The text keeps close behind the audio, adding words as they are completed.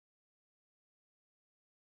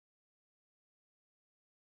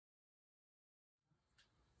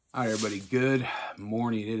All right, everybody, good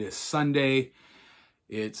morning. It is Sunday.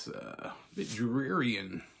 It's a bit dreary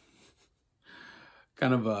and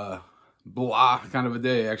kind of a blah kind of a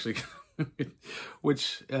day, actually,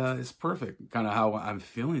 which is perfect, kind of how I'm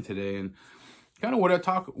feeling today and kind of what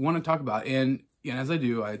I want to talk about. And as I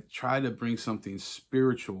do, I try to bring something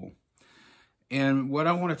spiritual. And what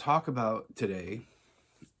I want to talk about today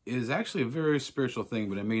is actually a very spiritual thing,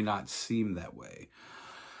 but it may not seem that way.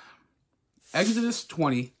 Exodus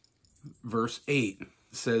 20, verse 8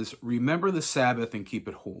 says, "Remember the Sabbath and keep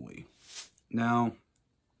it holy." Now,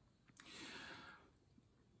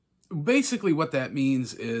 basically what that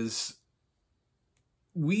means is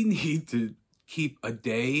we need to keep a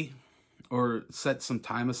day or set some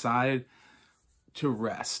time aside to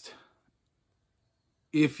rest.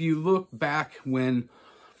 If you look back when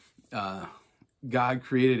God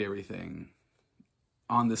created everything,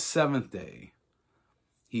 on the seventh day,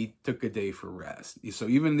 he took a day for rest. So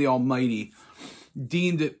even the Almighty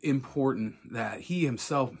deemed it important that he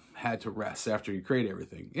himself had to rest after he created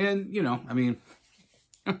everything. And,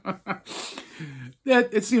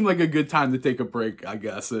 that it seemed like a good time to take a break, I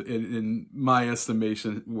guess, in my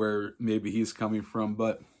estimation, where maybe he's coming from.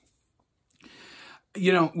 But,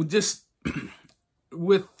 just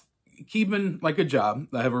with keeping like a job,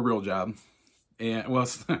 I have a real job. And, well,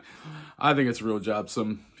 I think it's a real job.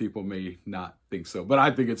 Some people may not think so, but I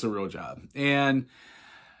think it's a real job. And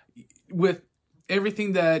with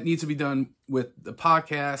everything that needs to be done with the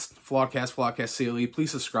podcast, Flawedcast Daily, please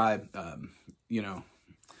subscribe. You'll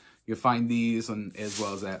find these as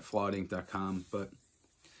well as at flawedinc.com. But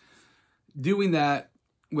doing that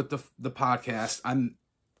with the podcast, I'm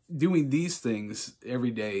doing these things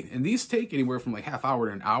every day, and these take anywhere from like half hour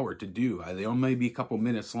to an hour to do. They only may be a couple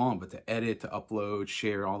minutes long, but to edit, to upload,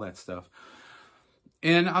 share, all that stuff.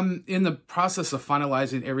 And I'm in the process of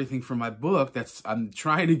finalizing everything for my book I'm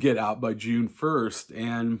trying to get out by June 1st.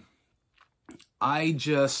 And I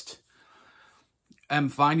just am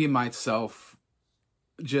finding myself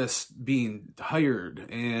just being tired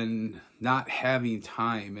and not having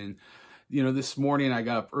time. And this morning I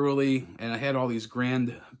got up early and I had all these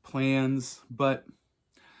grand plans, but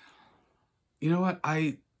you know what?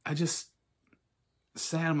 I just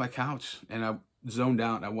sat on my couch and I zoned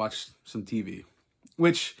out and I watched some TV,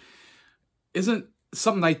 which isn't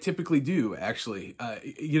something I typically do, actually.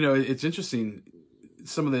 It's interesting.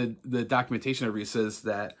 Some of the documentation I read says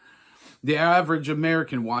that the average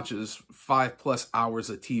American watches 5+ hours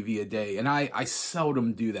of TV a day. And I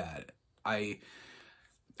seldom do that. I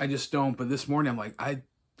just don't. But this morning I'm like, I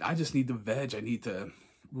just need to veg. I need to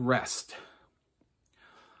rest.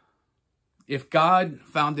 If God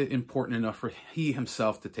found it important enough for he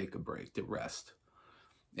himself to take a break, to rest,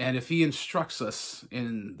 and if he instructs us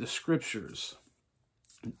in the scriptures,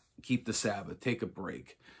 keep the Sabbath, take a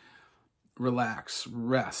break, relax,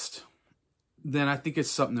 rest, then I think it's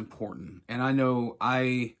something important. And I know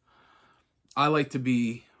I like to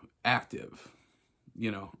be active.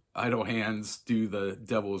 Idle hands do the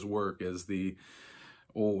devil's work, as the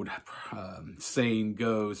old saying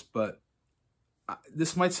goes. But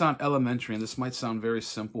this might sound elementary and this might sound very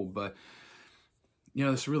simple, but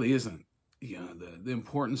this really isn't. The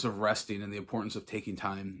importance of resting and the importance of taking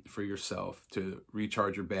time for yourself to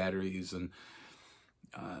recharge your batteries and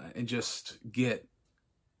just get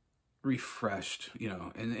refreshed.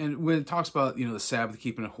 And when it talks about the Sabbath,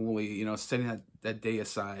 keeping it holy, setting that day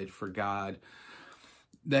aside for God,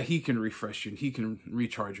 that he can refresh you and he can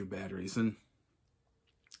recharge your batteries. And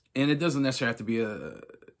it doesn't necessarily have to be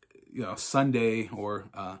a Sunday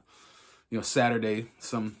or Saturday.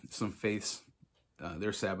 Some faiths,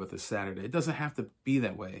 their Sabbath is Saturday. It doesn't have to be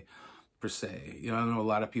that way per se. I know a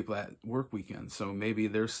lot of people at work weekends, so maybe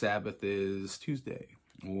their Sabbath is Tuesday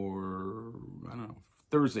or I don't know,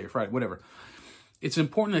 Thursday or Friday, whatever. It's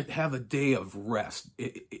important to have a day of rest.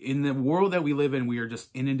 In the world that we live in, we are just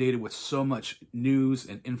inundated with so much news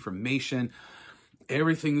and information.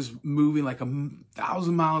 Everything's moving like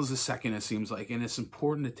 1,000 miles a second, it seems like. And it's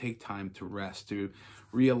important to take time to rest, to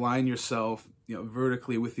realign yourself,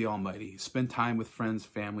 vertically with the Almighty. Spend time with friends,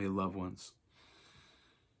 family, and loved ones.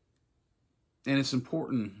 And it's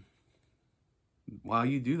important while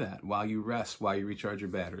you do that, while you rest, while you recharge your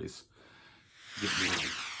batteries, get moving.